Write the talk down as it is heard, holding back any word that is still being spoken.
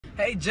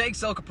Hey, Jake,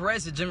 Selka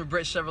Perez at Jimmy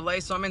Britt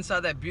Chevrolet. So I'm inside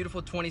that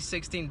beautiful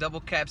 2016 double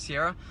cab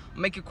Sierra. I'll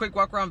make a quick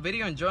walk around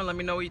video, enjoy, and let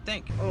me know what you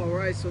think.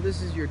 Alright, so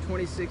this is your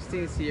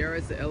 2016 Sierra.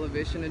 It's the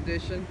Elevation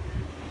Edition.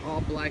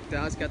 All blacked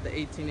out. It's got the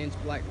 18-inch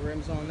black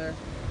rims on there.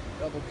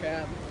 Double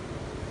cab.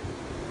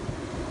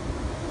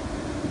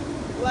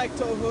 Black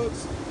tow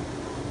hooks.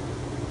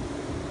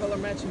 Color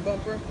matching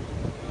bumper.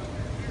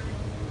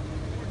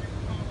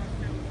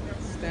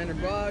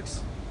 Standard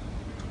box.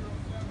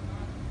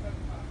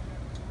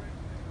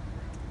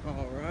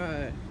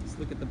 Alright, let's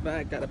look at the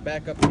back. Got a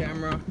backup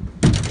camera,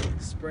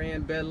 spray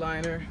and bed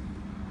liner.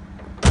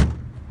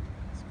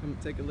 Let's come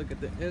take a look at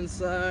the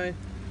inside.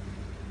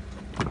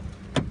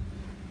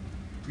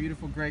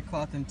 Beautiful gray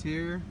cloth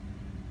interior.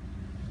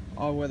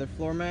 All weather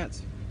floor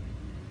mats.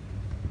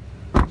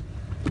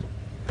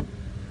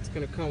 It's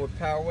gonna come with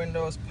power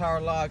windows, power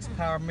locks,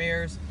 power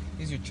mirrors.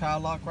 These are your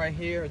child lock right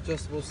here,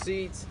 adjustable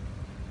seats.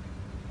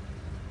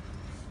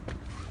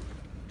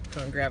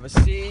 Come grab a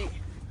seat.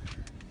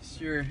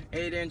 Your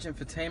 8-inch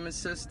infotainment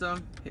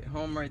system. Hit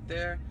home right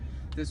there.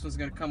 This one's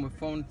going to come with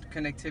phone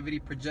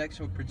connectivity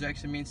projection. What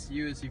projection means to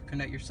you is you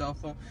connect your cell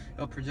phone,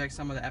 it'll project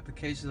some of the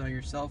applications on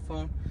your cell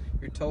phone.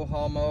 Your tow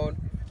haul mode,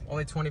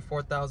 only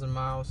 24,000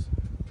 miles.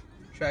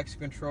 Traction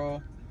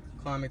control,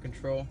 climate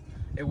control.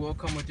 It will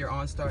come with your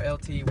OnStar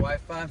LTE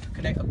Wi-Fi.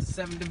 Connect up to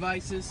 7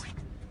 devices.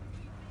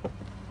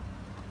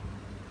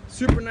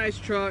 Super nice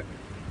truck.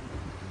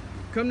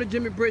 Come to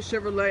Jimmy Britt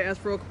Chevrolet, ask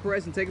for Selka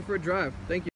Perez, and take it for a drive. Thank you.